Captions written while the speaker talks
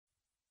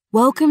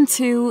Welcome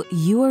to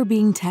You Are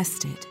Being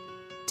Tested.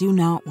 Do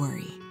Not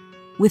Worry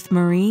with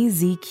Marie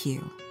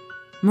ZQ.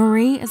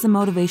 Marie is a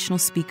motivational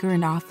speaker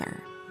and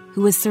author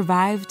who has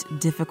survived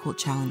difficult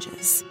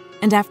challenges.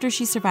 And after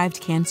she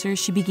survived cancer,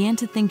 she began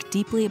to think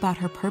deeply about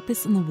her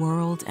purpose in the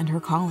world and her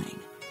calling.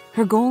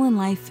 Her goal in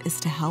life is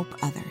to help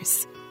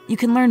others. You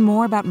can learn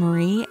more about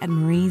Marie at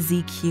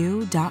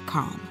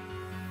mariezq.com.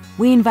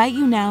 We invite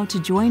you now to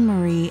join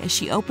Marie as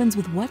she opens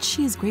with what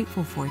she is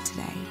grateful for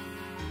today.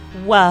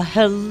 Well,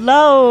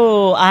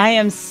 hello. I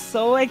am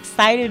so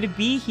excited to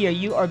be here.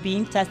 You are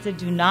being tested.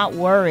 Do not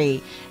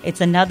worry. It's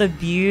another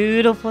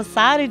beautiful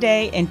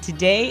Saturday, and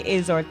today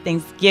is our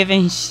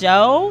Thanksgiving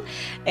show.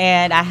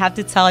 And I have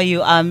to tell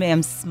you, I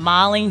am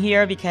smiling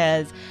here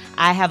because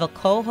I have a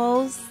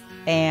co-host,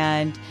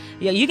 and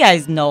you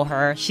guys know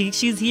her.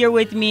 She's here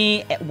with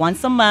me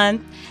once a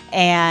month,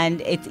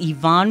 and it's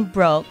Yvonne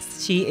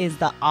Brooks. She is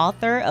the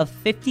author of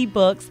 50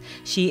 books.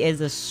 She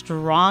is a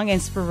strong,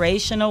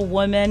 inspirational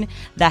woman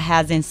that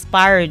has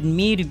inspired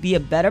me to be a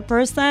better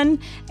person,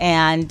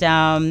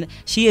 and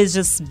she is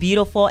just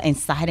beautiful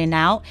inside and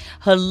out.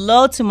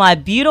 Hello to my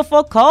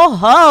beautiful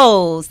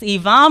co-host,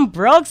 Yvonne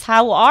Brooks.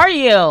 How are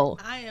you?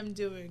 I am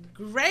doing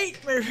great,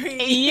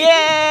 Marie.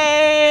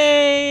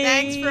 Yay!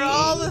 Thanks for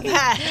all of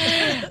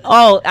that.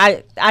 Oh,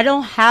 I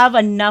don't have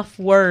enough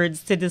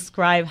words to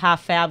describe how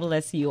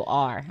fabulous you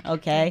are,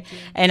 okay?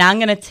 And I'm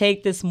going to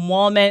take this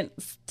moment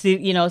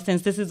to,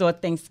 since this is our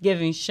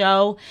Thanksgiving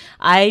show,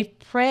 I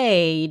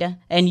prayed,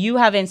 and you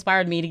have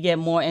inspired me to get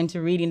more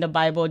into reading the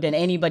Bible than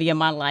anybody in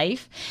my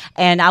life.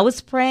 And I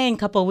was praying a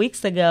couple of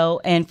weeks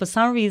ago, and for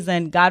some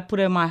reason, God put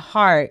it in my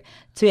heart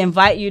to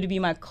invite you to be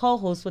my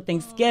co-host for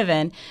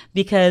Thanksgiving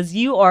because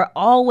you are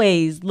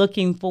always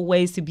looking for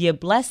ways to be a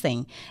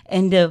blessing.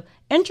 And the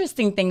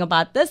interesting thing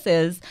about this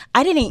is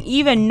I didn't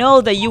even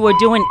know that you were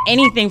doing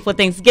anything for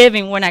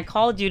Thanksgiving when I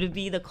called you to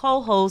be the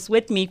co-host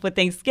with me for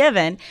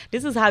Thanksgiving.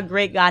 This is how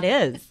great God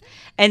is.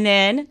 And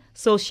then,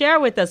 so share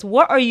with us,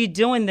 what are you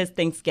doing this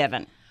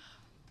Thanksgiving?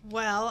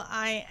 Well,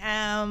 I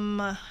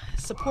am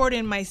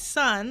supporting my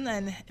son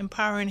and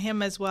empowering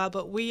him as well,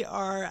 but we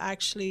are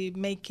actually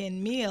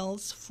making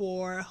meals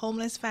for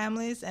homeless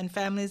families and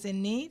families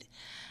in need.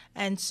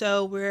 And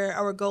so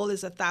our goal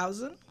is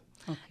 1,000.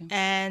 Okay.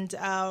 And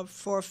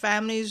for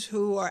families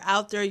who are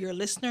out there, your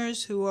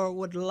listeners who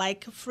would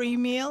like a free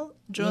meal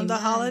during the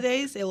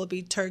holidays, it will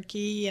be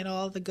turkey and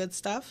all the good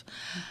stuff.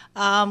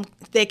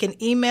 They can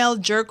email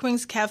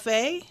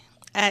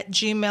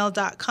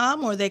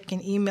jerkwings@gmail.com, or they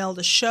can email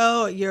the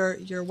show at your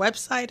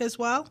website as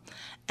well.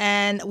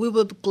 And we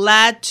will be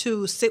glad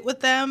to sit with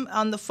them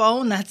on the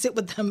phone, not sit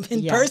with them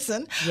in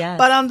person,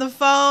 but on the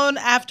phone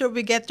after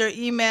we get their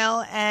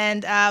email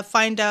and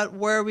find out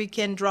where we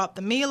can drop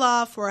the meal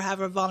off or have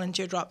a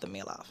volunteer drop the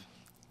meal off.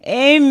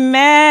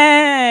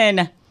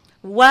 Amen.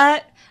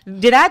 What?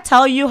 Did I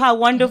tell you how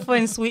wonderful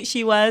and sweet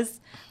she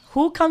was?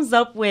 Who comes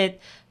up with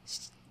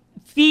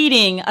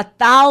feeding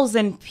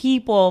 1,000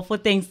 people for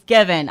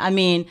Thanksgiving? I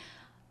mean,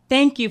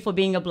 thank you for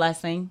being a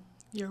blessing.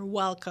 You're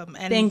welcome.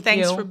 And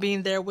thanks for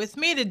being there with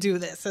me to do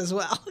this as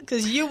well,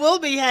 because you will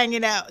be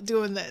hanging out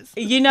doing this.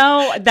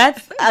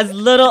 That's as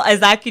little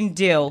as I can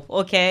do,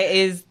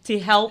 okay, is to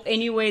help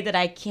any way that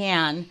I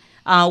can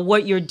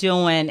what you're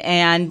doing.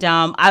 And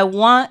I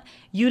want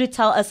you to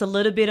tell us a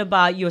little bit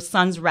about your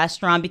son's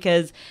restaurant,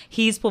 because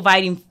he's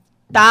providing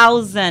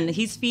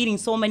he's feeding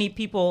so many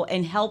people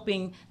and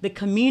helping the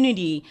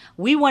community.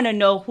 We want to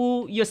know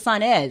who your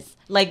son is.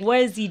 Like, what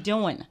is he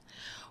doing?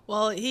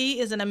 Well, he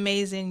is an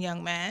amazing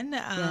young man.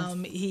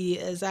 He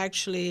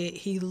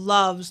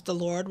loves the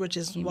Lord, which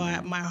is why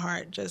my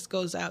heart just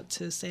goes out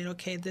to say,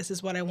 okay, this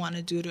is what I want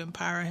to do to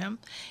empower him.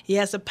 He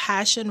has a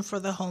passion for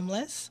the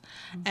homeless,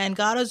 and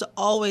God has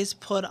always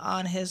put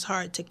on his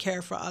heart to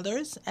care for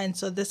others. And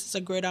so this is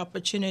a great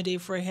opportunity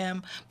for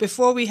him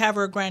before we have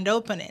our grand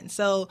opening.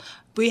 So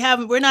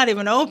we're not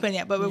even open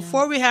yet, but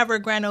before we have our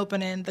grand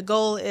opening, the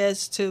goal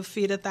is to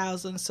feed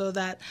 1,000 so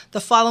that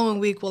the following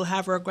week we'll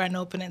have our grand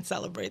opening and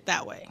celebrate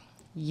that way.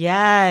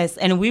 Yes,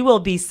 and we will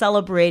be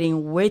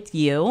celebrating with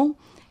you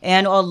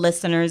and our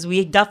listeners.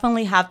 We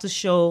definitely have to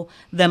show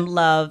them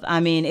love. I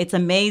mean, it's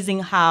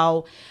amazing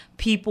how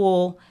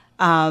people,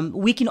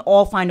 we can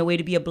all find a way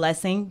to be a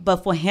blessing,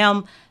 but for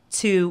him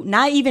to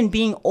not even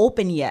being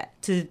open yet,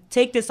 to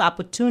take this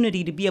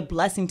opportunity to be a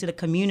blessing to the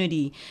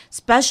community,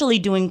 especially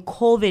during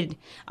COVID,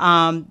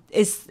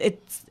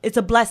 it's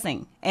a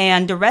blessing.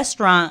 And the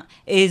restaurant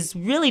is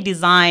really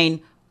designed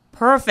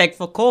perfect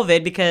for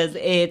COVID because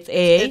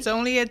it's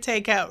only a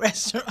takeout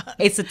restaurant.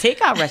 It's a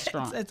takeout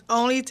restaurant. It's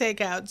only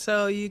takeout.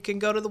 So you can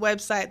go to the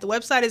website. The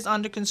website is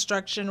under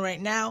construction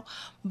right now,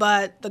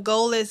 but the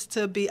goal is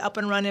to be up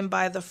and running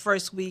by the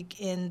first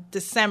week in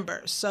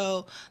December.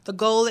 So the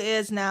goal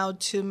is now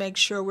to make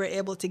sure we're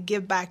able to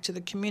give back to the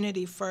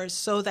community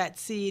first, sow that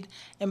seed,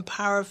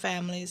 empower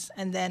families,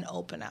 and then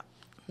open up.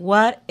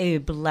 What a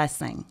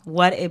blessing.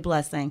 What a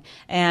blessing.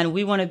 And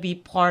we want to be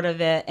part of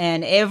it.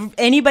 And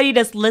anybody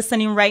that's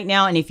listening right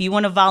now, and if you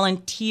want to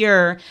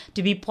volunteer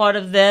to be part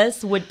of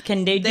this,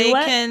 can they do it? They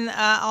can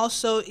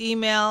also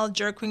email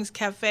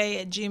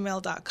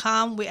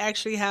jerkwingscafe@gmail.com. We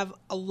actually have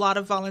a lot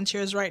of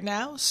volunteers right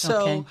now.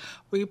 So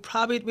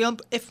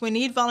if we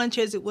need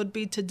volunteers, it would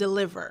be to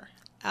deliver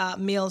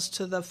meals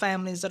to the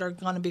families that are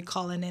going to be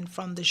calling in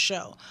from the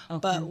show. Okay.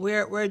 But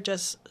we're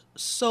just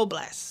so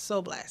blessed,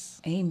 so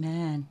blessed.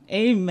 Amen.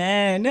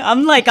 Amen.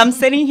 I'm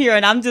sitting here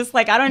and I'm just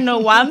like, I don't know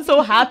why I'm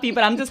so happy,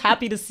 but I'm just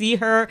happy to see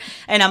her.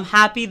 And I'm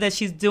happy that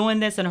she's doing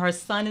this and her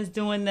son is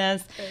doing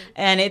this.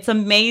 And it's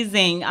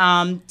amazing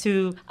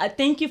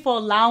thank you for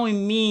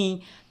allowing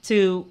me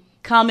to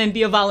come and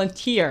be a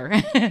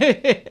volunteer.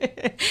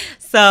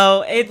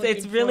 So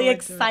it's really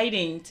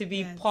exciting to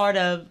be part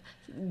of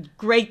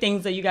great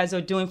things that you guys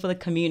are doing for the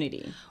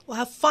community. Well,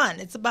 have fun.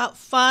 It's about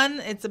fun.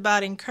 It's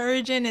about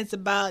encouraging. It's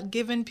about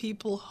giving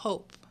people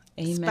hope,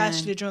 Amen.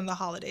 Especially during the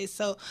holidays.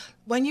 So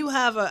when you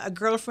have a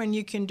girlfriend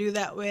you can do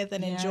that with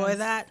and enjoy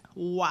that,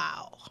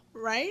 wow,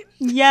 right?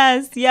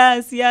 Yes.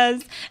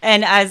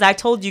 And as I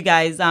told you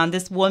guys,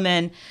 this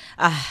woman,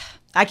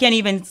 I can't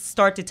even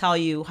start to tell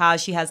you how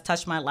she has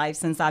touched my life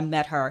since I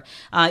met her.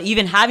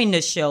 Even having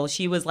this show,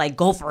 she was like,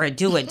 go for it,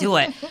 do it.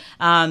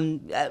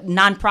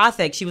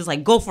 Nonprofit, she was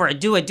like, go for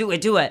it, do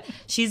it.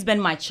 She's been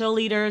my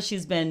cheerleader.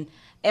 She's been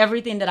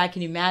everything that I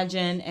can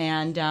imagine.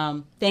 And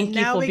thank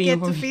you for being Now we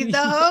get to feed the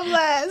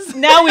homeless.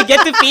 Now we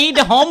get to feed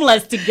the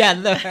homeless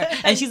together.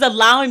 And she's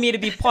allowing me to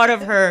be part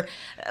of her.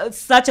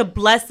 Such a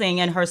blessing,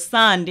 and her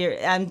son, dear,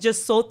 I'm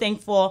just so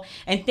thankful.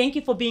 And thank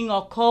you for being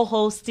our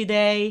co-host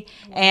today.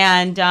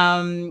 And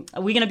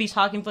we're going to be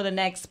talking for the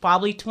next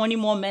probably 20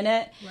 more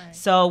minutes. Right.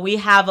 So we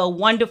have a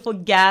wonderful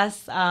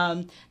guest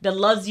that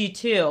loves you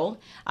too.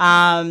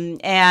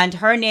 And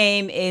her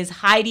name is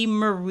Heidi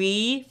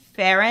Marie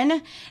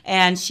Farron,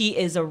 and she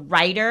is a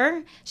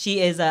writer. She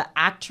is an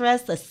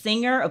actress, a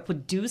singer, a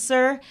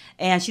producer,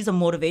 and she's a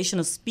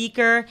motivational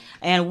speaker.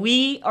 And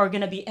we are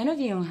going to be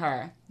interviewing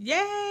her.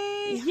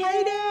 Yay!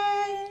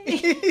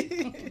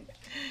 Heidi!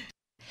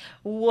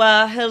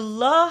 Well,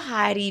 hello,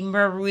 Heidi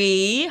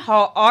Marie.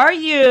 How are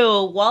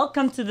you?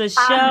 Welcome to the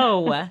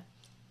show.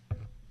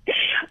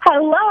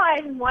 Hello,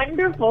 I'm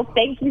wonderful.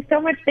 Thank you so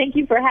much. Thank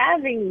you for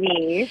having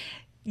me.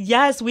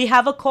 Yes, we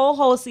have a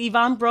co-host,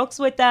 Yvonne Brooks,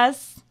 with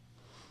us.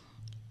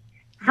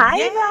 Hi,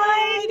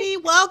 Heidi.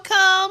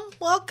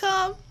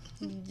 Welcome.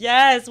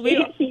 Yes,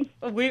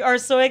 we are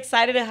so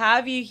excited to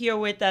have you here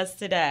with us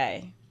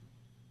today.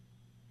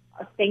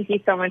 Thank you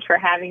so much for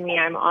having me.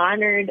 I'm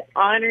honored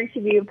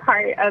to be a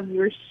part of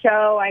your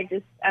show.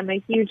 I'm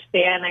a huge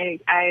fan.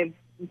 I'm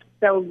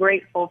so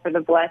grateful for the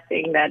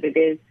blessing that it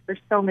is for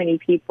so many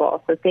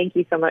people. So thank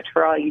you so much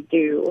for all you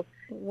do.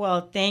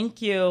 Well,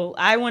 thank you.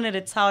 I wanted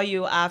to tell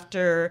you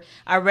after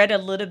I read a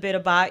little bit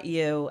about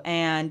you,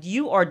 and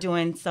you are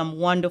doing some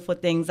wonderful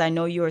things. I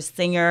know you're a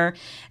singer,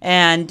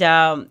 and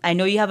I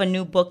know you have a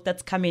new book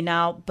that's coming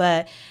out,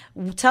 but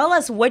tell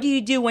us, what do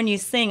you do when you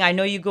sing? I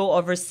know you go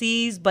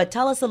overseas, but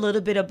tell us a little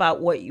bit about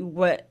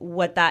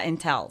what that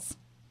entails.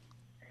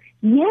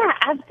 Yeah,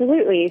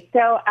 absolutely.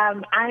 So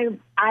I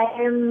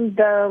am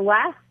the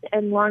last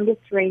and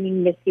longest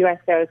reigning Miss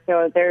USO,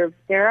 so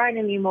there aren't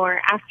any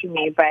more after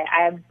me, but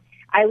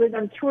I was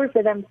on tour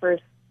for them for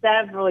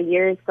several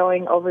years,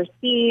 going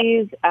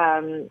overseas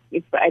to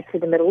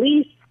the Middle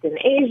East and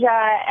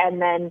Asia. And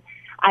then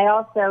I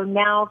also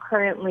now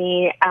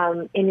currently,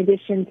 in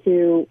addition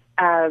to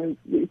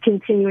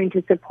continuing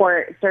to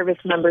support service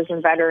members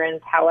and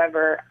veterans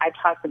however I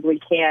possibly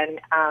can,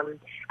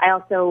 I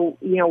also,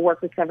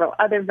 work with several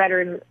other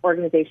veteran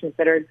organizations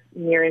that are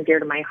near and dear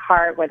to my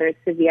heart, whether it's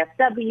the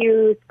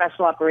VFW,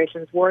 Special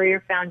Operations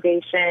Warrior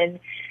Foundation.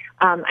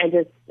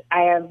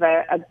 I have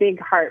a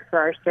big heart for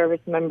our service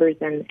members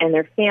and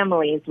their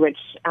families, which,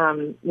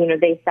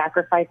 they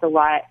sacrifice a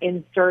lot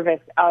in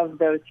service of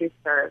those who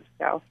serve.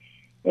 So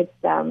it's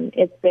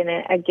been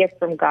a gift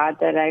from God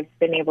that I've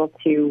been able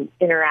to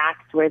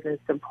interact with and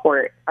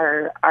support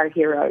our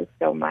heroes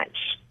so much,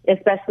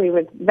 especially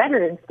with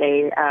Veterans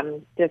Day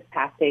just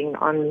passing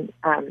on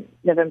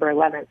November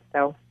 11th.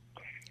 So.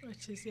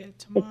 Which is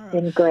tomorrow. It's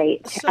been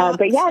great.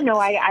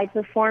 I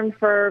performed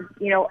for,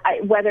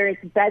 whether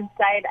it's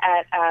bedside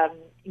at,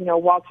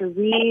 Walter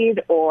Reed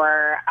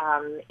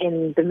of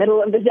in the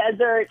middle of the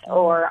desert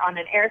or on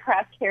an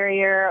aircraft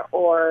carrier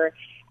or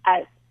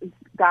at,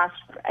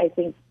 I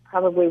think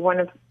probably one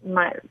of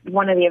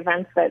the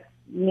events that's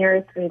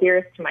nearest and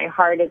dearest to my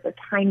heart is a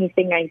tiny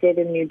thing I did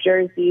in New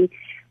Jersey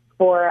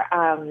for,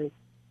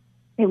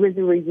 it was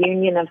a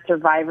reunion of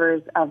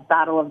survivors of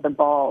Battle of the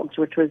Bulge,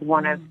 which was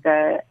one of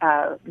the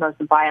most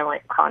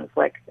violent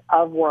conflicts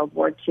of World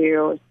War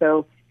II.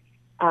 So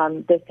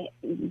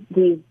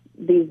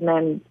these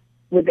men,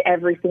 with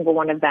every single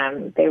one of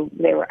them,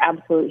 they were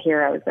absolute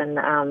heroes,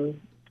 and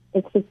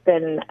it's just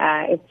been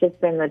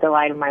the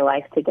delight of my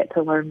life to get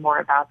to learn more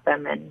about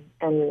them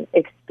and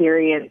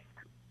experience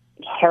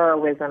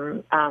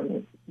heroism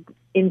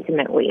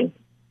intimately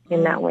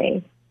in that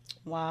way.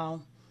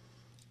 Wow.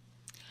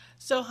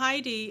 So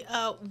Heidi,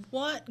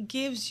 what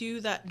gives you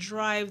that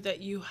drive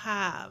that you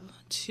have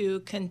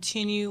to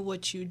continue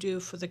what you do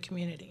for the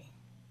community?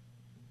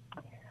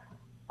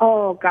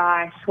 Oh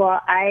gosh, well,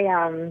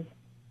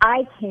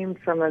 I came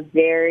from a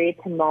very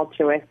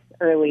tumultuous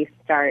early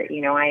start.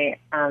 You know, I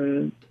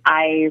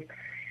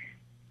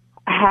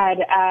had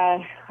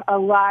a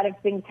lot of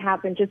things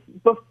happen just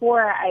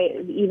before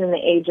even the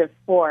age of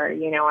 4.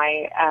 You know,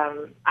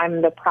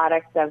 I'm the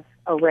product of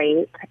a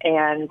rape,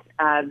 and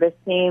the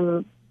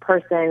same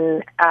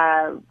person,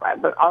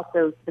 but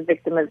also the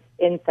victim of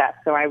incest.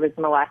 So I was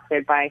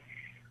molested by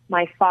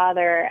my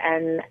father,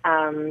 and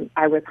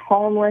I was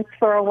homeless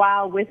for a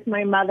while with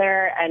my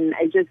mother, and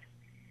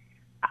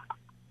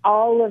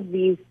all of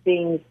these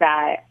things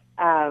that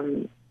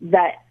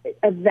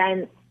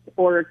events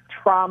or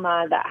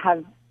trauma that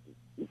have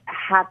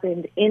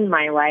happened in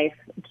my life,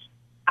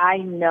 I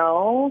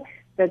know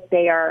that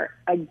they are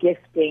a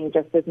gifting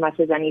just as much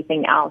as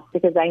anything else,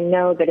 because I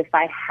know that if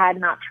I had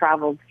not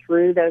traveled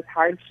through those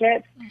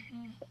hardships,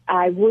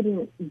 I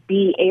wouldn't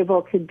be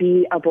able to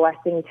be a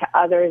blessing to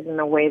others in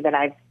the way that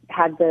I've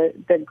had the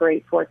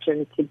great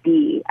fortune to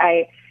be.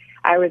 I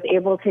was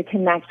able to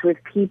connect with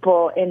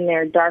people in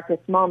their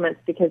darkest moments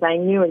because I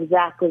knew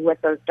exactly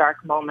what those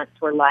dark moments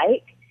were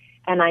like,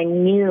 and I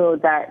knew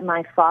that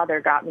my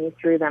Father got me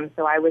through them.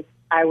 So I was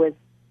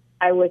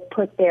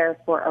put there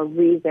for a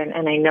reason,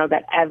 and I know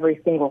that every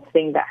single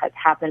thing that has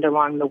happened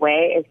along the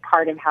way is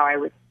part of how I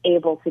was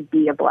able to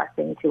be a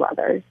blessing to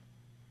others.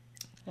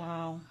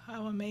 Wow.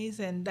 How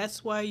amazing.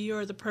 That's why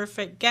you're the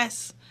perfect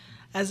guest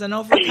as an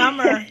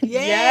overcomer.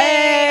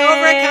 Yay!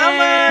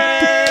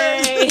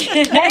 Overcomers!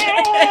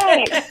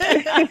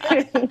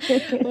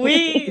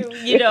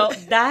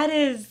 That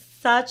is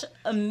such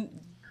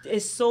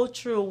is so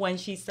true when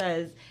she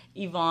says,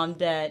 Yvonne,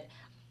 that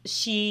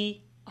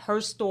her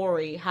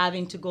story,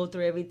 having to go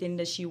through everything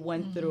that she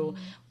went through,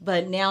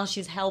 but now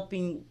she's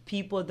helping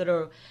people that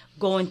are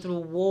going through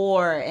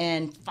war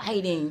and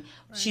fighting.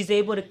 Right. She's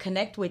able to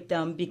connect with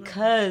them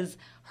because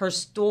her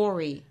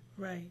story.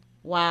 Right.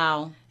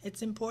 Wow.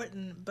 It's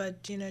important, but,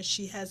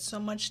 she has so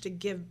much to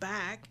give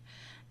back,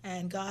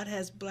 and God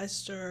has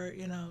blessed her,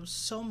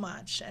 so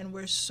much, and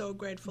we're so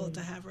grateful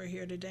to have her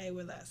here today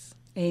with us.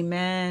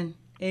 Amen.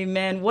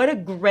 Amen. What a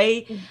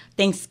great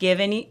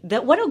Thanksgiving.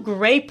 What a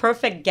great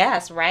perfect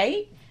guest,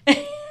 right?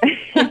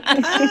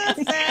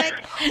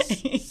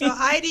 So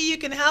Heidi, you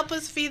can help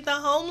us feed the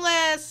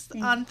homeless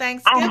on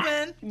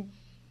Thanksgiving.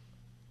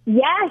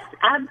 Yes,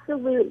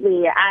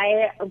 absolutely.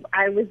 I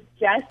was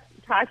just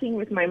talking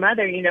with my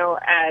mother. We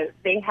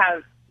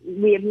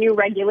have new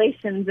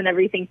regulations and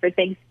everything for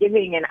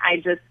Thanksgiving, and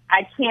I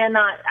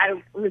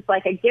was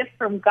like a gift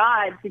from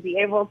God to be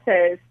able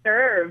to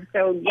serve.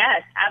 So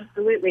yes,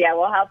 absolutely, I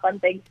will help on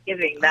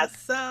Thanksgiving.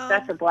 That's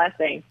a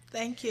blessing.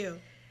 Thank you.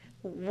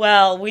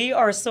 Well, we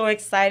are so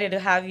excited to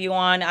have you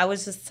on. I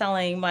was just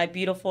telling my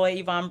beautiful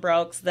Yvonne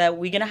Brooks that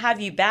we're going to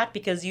have you back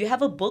because you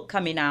have a book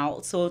coming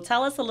out. So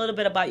tell us a little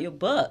bit about your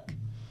book.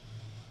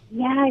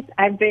 Yes,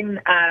 I've been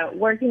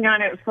working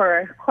on it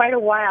for quite a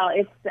while.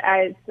 It's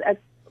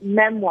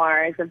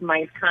memoirs of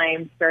my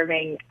time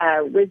serving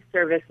with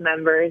service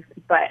members,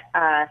 but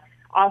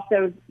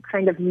also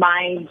kind of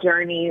my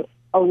journey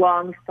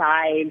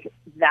alongside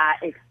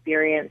that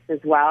experience as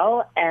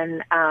well.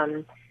 And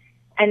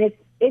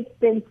it's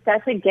been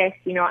such a gift.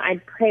 I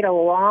prayed a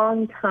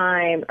long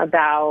time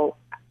about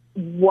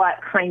what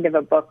kind of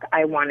a book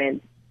I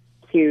wanted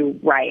to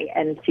write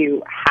and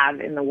to have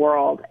in the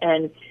world.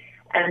 And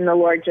the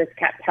Lord just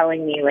kept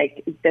telling me,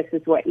 like, this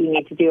is what you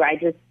need to do.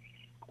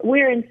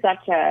 We're in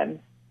such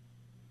an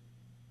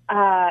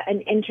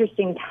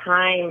interesting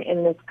time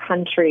in this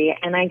country,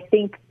 and I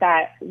think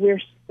that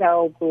we're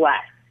so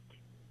blessed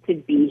to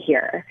be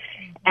here.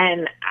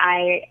 And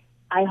I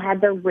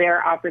had the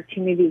rare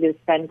opportunity to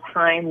spend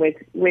time with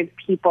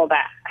people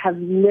that have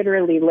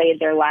literally laid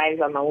their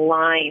lives on the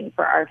line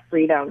for our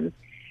freedoms.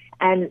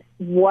 And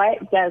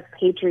what does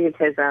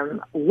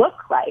patriotism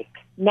look like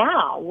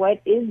now?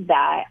 What is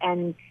that?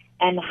 And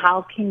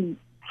how can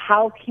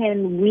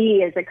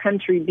we as a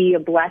country be a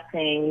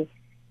blessing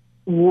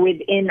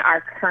within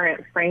our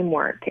current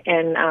framework?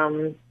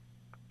 And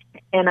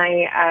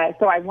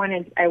so I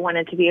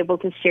wanted to be able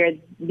to share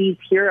these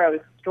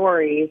heroes'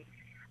 stories,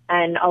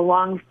 and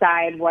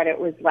alongside what it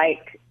was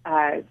like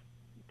to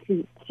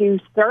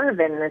serve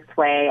in this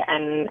way,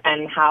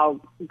 and how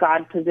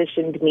God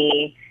positioned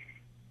me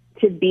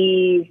to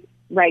be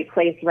right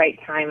place, right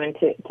time, and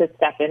to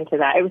step into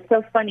that. It was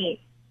so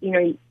funny,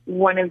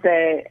 one of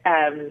the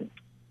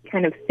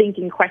kind of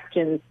thinking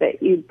questions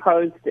that you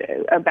posed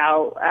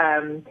about,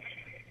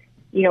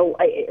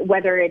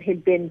 whether it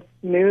had been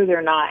smooth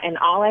or not, and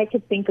all I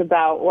could think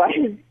about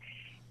was,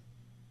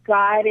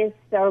 God is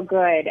so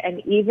good, and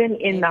even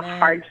in the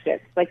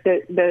hardships, like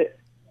the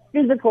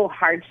physical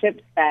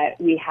hardships that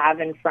we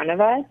have in front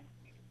of us,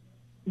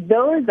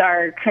 those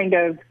are kind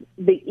of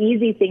the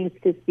easy things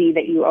to see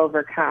that you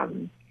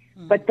overcome.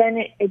 But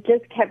then it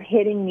just kept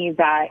hitting me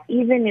that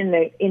even in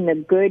the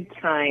good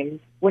times,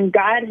 when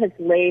God has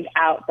laid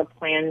out the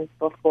plans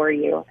before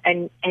you,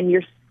 and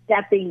you're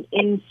stepping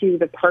into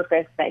the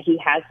purpose that he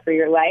has for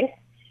your life.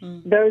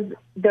 Those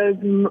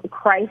the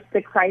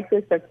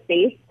crisis of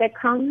faith that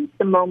comes,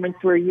 the moments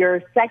where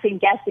you're second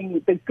guessing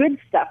the good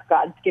stuff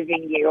God's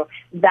giving you,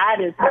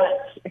 that is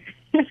much.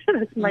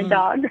 That's my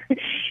dog.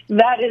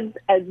 That is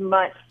as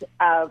much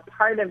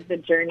part of the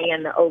journey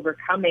and the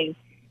overcoming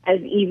as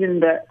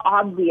even the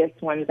obvious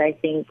ones, I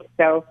think.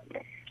 So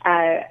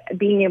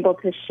being able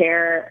to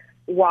share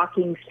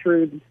walking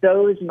through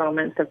those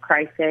moments of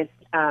crisis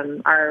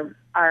are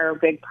a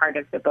big part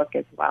of the book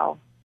as well.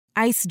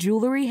 Ice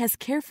Jewelry has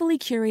carefully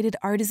curated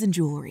artisan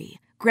jewelry,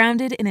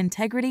 grounded in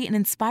integrity and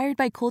inspired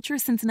by culture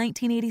since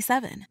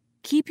 1987.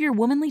 Keep your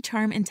womanly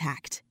charm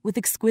intact with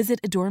exquisite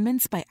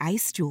adornments by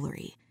Ice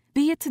Jewelry.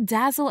 Be it to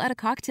dazzle at a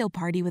cocktail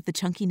party with a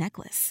chunky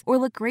necklace or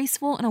look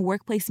graceful in a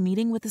workplace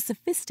meeting with a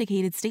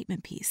sophisticated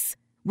statement piece,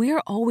 we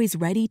are always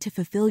ready to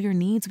fulfill your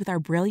needs with our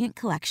brilliant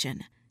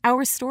collection.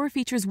 Our store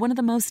features one of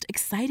the most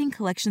exciting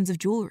collections of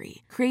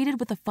jewelry, created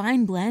with a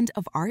fine blend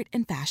of art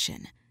and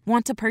fashion.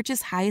 Want to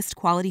purchase highest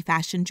quality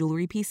fashion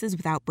jewelry pieces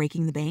without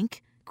breaking the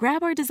bank?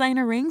 Grab our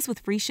designer rings with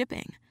free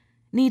shipping.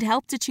 Need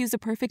help to choose a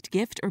perfect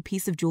gift or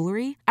piece of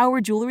jewelry?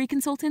 Our jewelry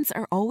consultants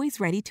are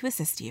always ready to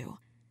assist you.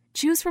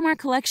 Choose from our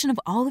collection of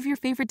all of your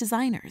favorite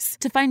designers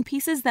to find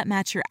pieces that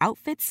match your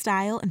outfit,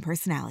 style, and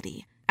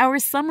personality. Our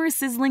summer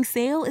sizzling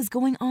sale is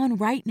going on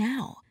right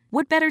now.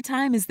 What better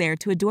time is there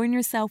to adorn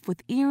yourself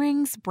with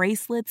earrings,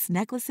 bracelets,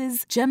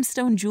 necklaces,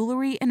 gemstone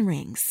jewelry, and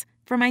rings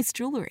from Ice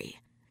Jewelry?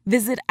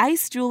 Visit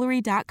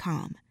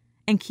icejewelry.com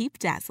and keep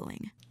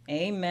dazzling.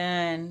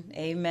 Amen.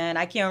 Amen.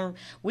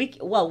 We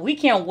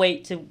can't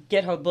wait to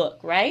get her book,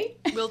 right?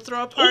 We'll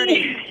throw a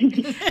party.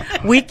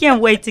 We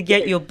can't wait to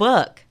get your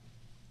book.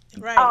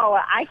 Right. Oh,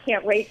 I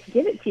can't wait to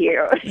give it to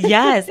you.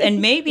 Yes, and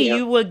maybe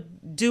you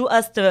would do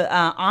us the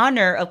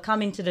honor of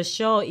coming to the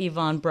show,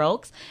 Yvonne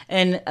Brooks,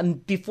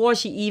 and before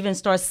she even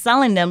starts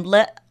selling them,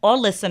 let our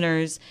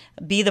listeners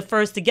be the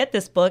first to get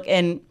this book,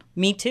 and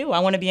me too. I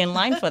want to be in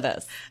line for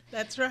this.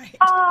 That's right.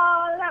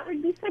 Oh, that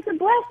would be such a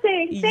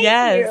blessing. Thank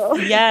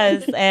you.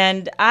 Yes.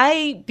 And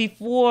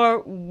before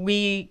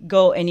we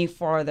go any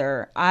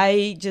farther,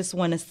 I just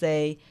want to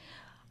say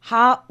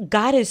how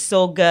God is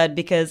so good,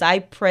 because I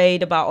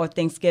prayed about our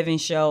Thanksgiving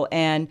show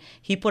and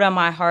he put on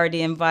my heart to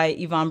invite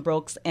Yvonne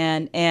Brooks,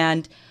 and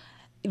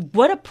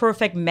what a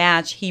perfect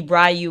match he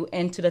brought you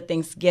into the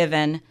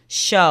Thanksgiving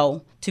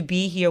show to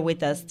be here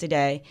with us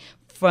today.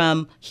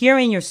 From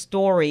hearing your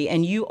story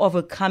and you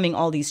overcoming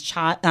all these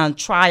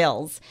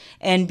trials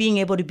and being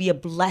able to be a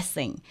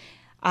blessing.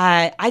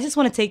 I just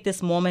want to take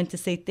this moment to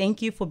say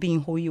thank you for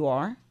being who you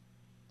are.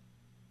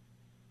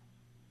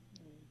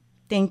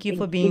 Thank you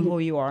for being who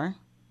you are.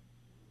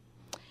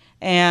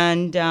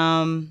 And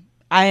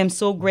I am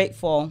so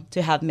grateful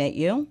to have met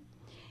you.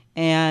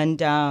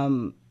 And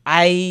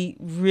I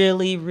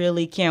really,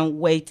 really can't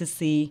wait to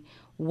see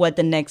what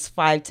the next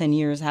 5-10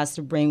 years has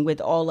to bring, with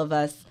all of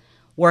us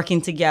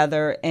working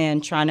together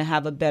and trying to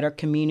have a better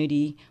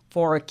community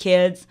for our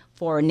kids,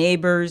 for our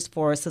neighbors,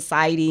 for our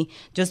society,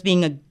 just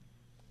being a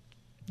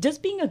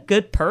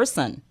good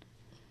person.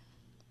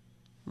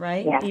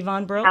 Right, yeah.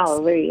 Yvonne Brooks?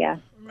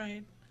 Hallelujah.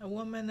 Right. A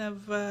woman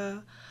of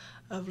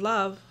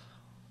love,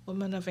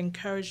 woman of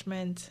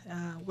encouragement.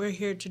 We're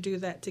here to do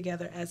that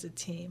together as a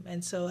team.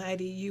 And so,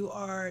 Heidi, you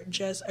are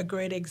just a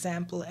great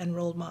example and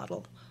role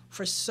model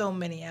for so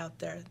many out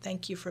there.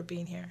 Thank you for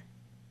being here.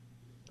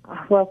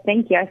 Well,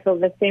 thank you. I feel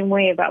the same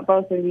way about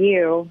both of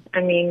you.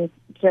 I mean,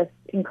 just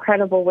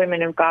incredible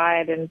women of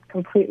God and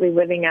completely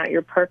living out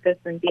your purpose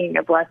and being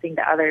a blessing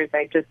to others.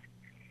 I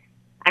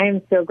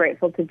am so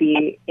grateful to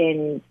be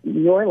in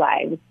your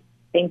lives.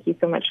 Thank you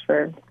so much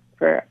for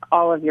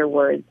all of your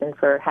words and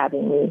for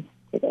having me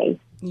today.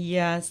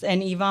 Yes,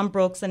 and Yvonne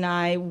Brooks and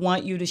I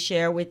want you to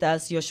share with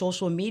us your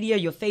social media,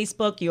 your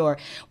Facebook, your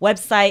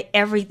website,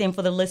 everything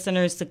for the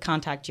listeners to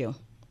contact you.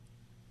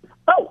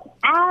 Oh,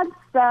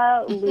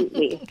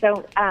 absolutely.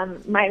 So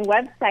my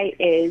website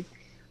is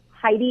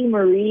Heidi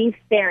Marie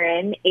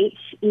Ferren,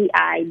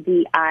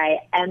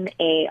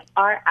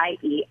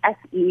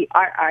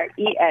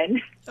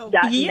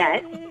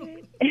 HeidiMarieFerren.net.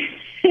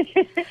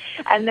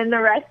 And then the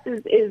rest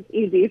is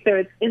easy. So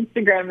it's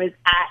Instagram is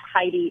at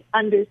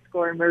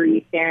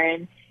Heidi_Marie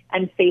Ferren,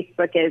 and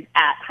Facebook is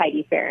at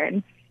Heidi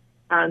Ferren.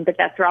 But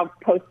that's where I'll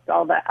post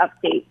all the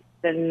updates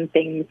and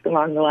things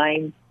along the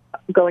line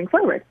going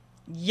forward.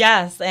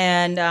 Yes,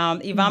 and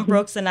Yvonne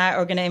Brooks and I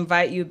are going to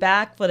invite you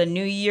back for the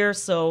new year,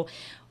 so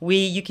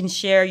you can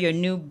share your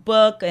new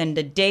book and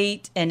the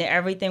date and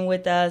everything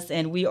with us,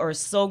 and we are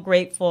so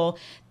grateful.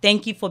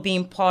 Thank you for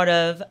being part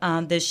of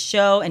this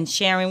show and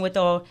sharing with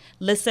our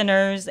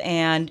listeners,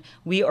 and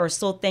we are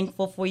so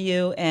thankful for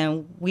you,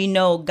 and we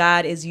know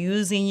God is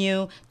using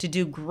you to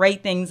do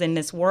great things in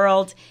this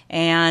world.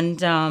 And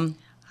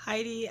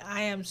Heidi,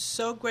 I am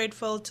so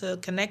grateful to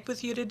connect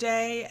with you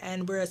today,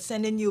 and we're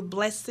sending you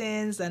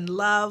blessings and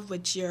love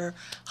with your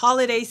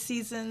holiday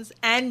seasons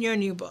and your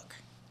new book.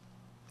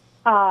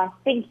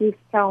 Thank you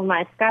so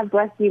much. God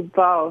bless you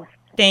both.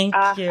 Thank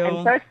you.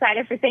 I'm so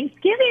excited for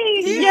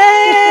Thanksgiving. Yay!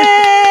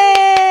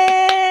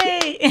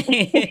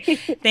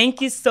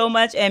 Thank you so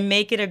much, and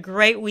make it a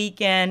great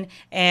weekend.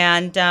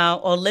 And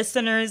our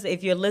listeners,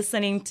 if you're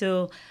listening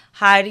to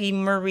Heidi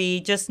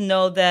Marie, just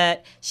know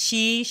that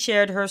she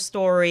shared her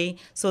story,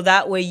 so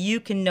that way you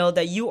can know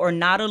that you are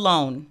not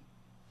alone.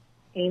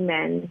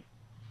 Amen.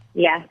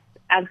 Yes,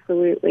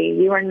 absolutely.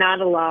 You are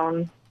not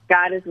alone.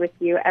 God is with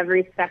you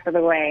every step of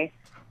the way.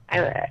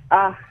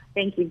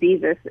 Thank you,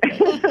 Jesus.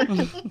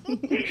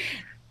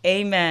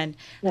 Amen.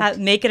 Yes.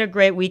 Make it a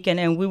great weekend,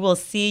 and we will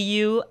see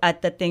you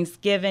at the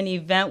Thanksgiving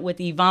event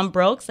with Yvonne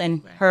Brooks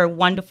and her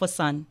wonderful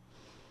son.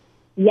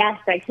 Yes,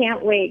 I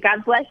can't wait.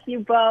 God bless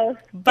you both.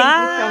 Bye.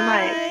 Thank you so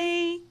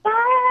much.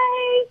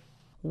 Bye.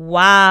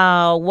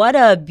 Wow, what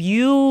a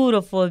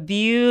beautiful,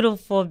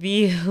 beautiful,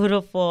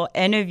 beautiful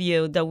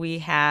interview that we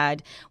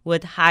had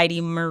with Heidi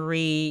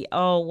Marie.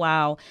 Oh,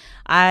 wow.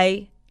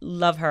 I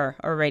love her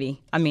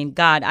already. I mean,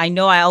 God, I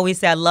know I always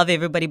say I love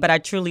everybody, but I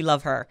truly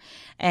love her.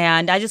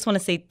 And I just want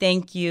to say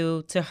thank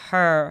you to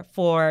her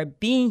for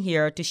being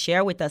here to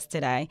share with us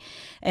today.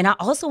 And I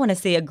also want to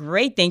say a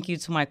great thank you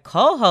to my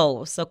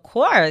co-host, of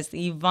course,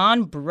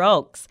 Yvonne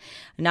Brooks.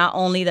 Not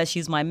only that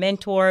she's my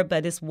mentor,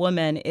 but this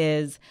woman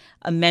is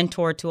a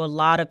mentor to a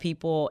lot of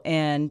people,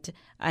 and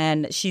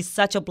she's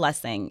such a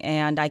blessing.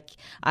 And I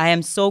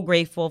am so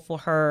grateful for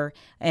her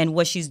and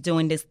what she's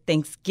doing this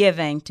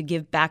Thanksgiving to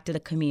give back to the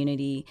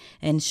community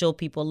and show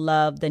people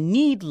love that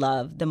need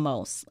love the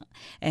most.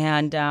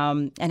 And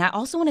I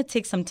also want to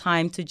take some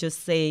time to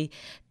just say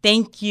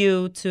thank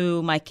you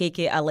to my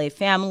KKLA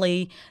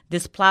family.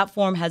 This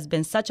platform has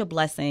been such a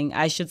blessing.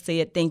 I should say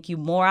it thank you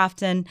more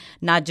often,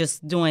 not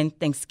just during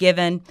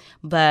Thanksgiving,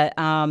 but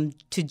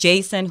to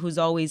Jason, who's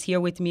always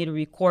here with me to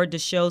record the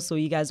show so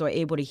you guys are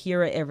able to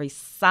hear it every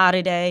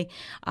Saturday.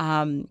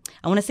 I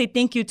want to say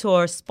thank you to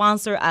our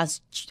sponsor, Ice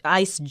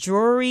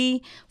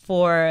Jewelry,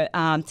 for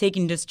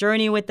taking this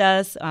journey with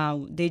us.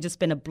 They've just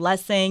been a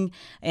blessing.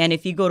 And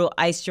if you go to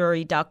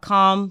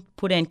icejewelry.com,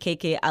 put in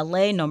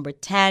KKLA number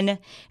 10,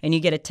 and you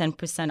get a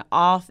 10%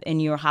 off in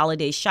your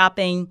holiday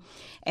shopping.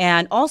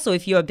 And also,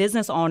 if you're a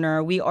business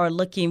owner, we are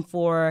looking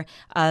for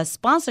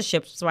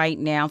sponsorships right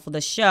now for the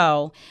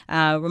show.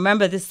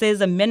 Remember, this is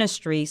a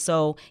ministry,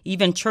 so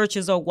even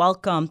churches are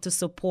welcome to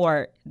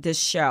support this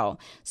show.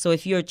 So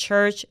if you're a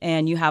church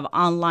and you have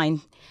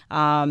online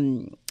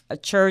a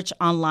church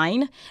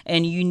online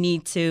and you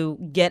need to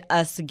get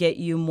us to get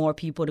you more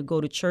people to go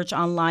to church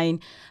online,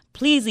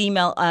 please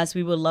email us.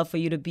 We would love for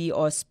you to be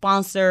our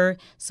sponsor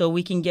so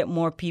we can get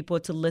more people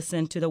to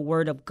listen to the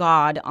Word of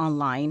God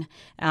online.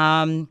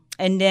 And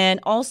then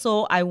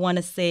also I want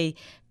to say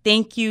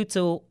thank you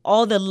to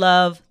all the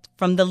love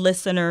from the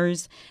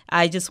listeners.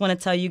 I just want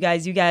to tell you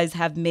guys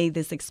have made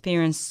this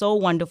experience so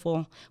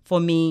wonderful for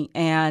me.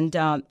 And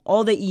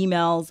all the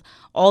emails,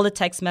 all the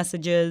text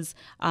messages,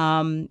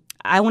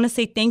 I want to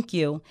say thank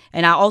you.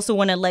 And I also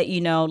want to let you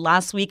know,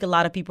 last week, a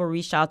lot of people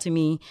reached out to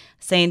me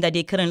saying that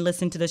they couldn't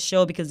listen to the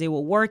show because they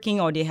were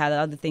working or they had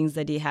other things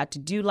that they had to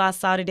do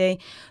last Saturday.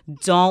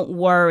 Don't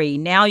worry.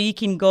 Now you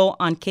can go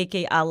on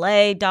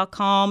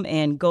kkla.com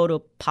and go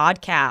to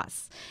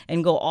podcasts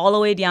and go all the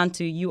way down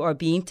to You Are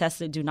Being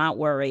Tested. Do not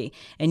worry.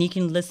 And you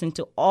can listen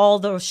to all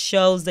those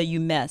shows that you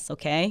miss,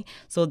 okay?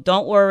 So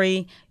don't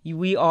worry.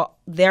 We are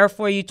there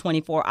for you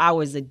 24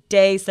 hours a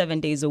day,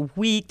 7 days a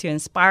week to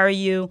inspire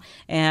you.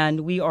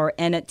 And we are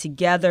in it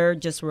together.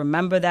 Just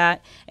remember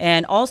that.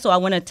 And also, I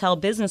want to tell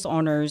business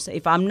owners,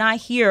 if I'm not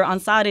here on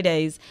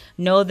Saturdays,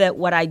 know that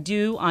what I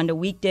do on the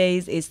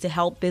weekdays is to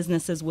help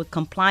businesses with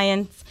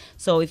compliance.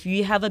 So if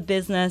you have a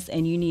business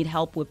and you need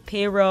help with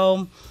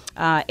payroll,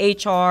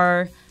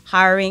 HR,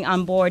 hiring,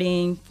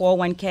 onboarding,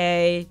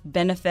 401k,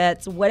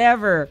 benefits,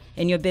 whatever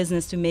in your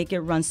business to make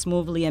it run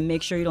smoothly and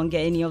make sure you don't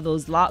get any of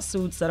those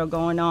lawsuits that are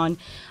going on.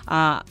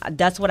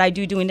 That's what I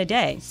do during the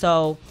day.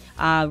 So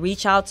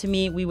reach out to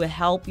me. We will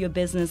help your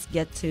business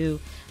get to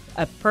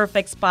a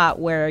perfect spot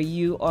where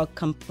you are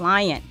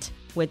compliant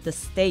with the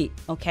state,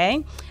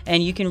 okay?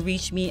 And you can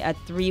reach me at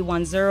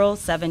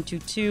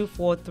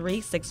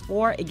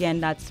 310-722-4364.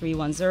 Again, that's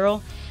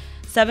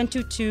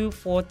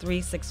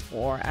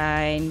 310-722-4364.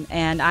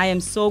 And I am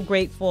so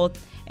grateful,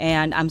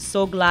 and I'm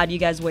so glad you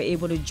guys were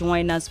able to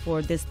join us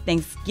for this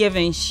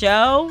Thanksgiving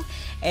show.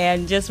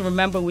 And just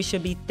remember, we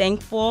should be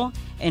thankful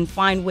and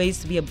find ways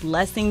to be a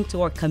blessing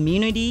to our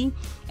community.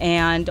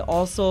 And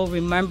also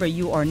remember,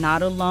 you are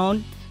not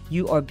alone.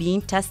 You are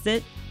being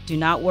tested. Do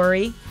not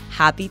worry.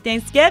 Happy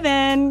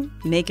Thanksgiving.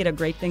 Make it a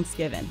great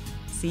Thanksgiving.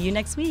 See you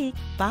next week.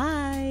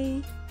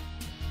 Bye.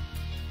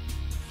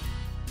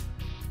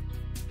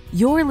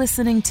 You're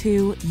listening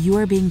to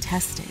You're Being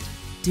Tested.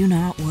 Do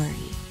not worry.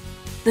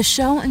 The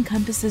show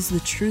encompasses the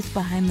truth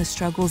behind the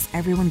struggles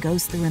everyone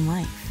goes through in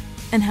life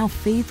and how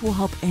faith will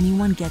help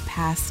anyone get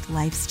past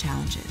life's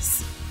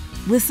challenges.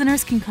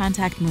 Listeners can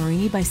contact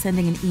Marie by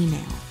sending an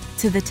email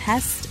to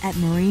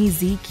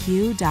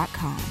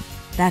thetest@mariezq.com.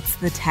 That's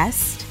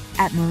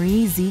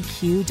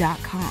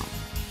thetest@mariezq.com.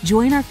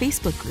 Join our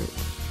Facebook group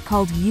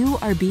called You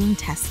Are Being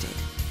Tested,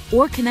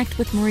 or connect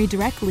with Marie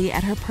directly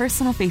at her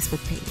personal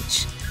Facebook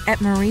page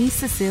at Marie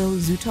Cecile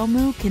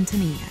Zutomu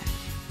Quintanilla.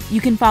 You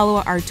can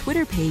follow our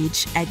Twitter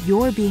page at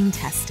You're Being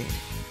Tested.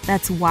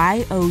 That's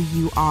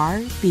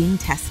YOUR Being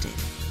Tested.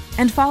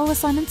 And follow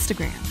us on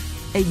Instagram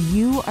at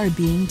You Are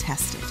Being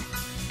Tested.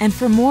 And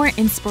for more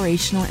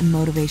inspirational and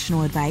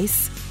motivational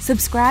advice,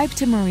 subscribe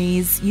to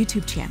Marie's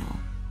YouTube channel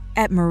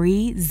at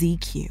Marie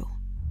ZQ.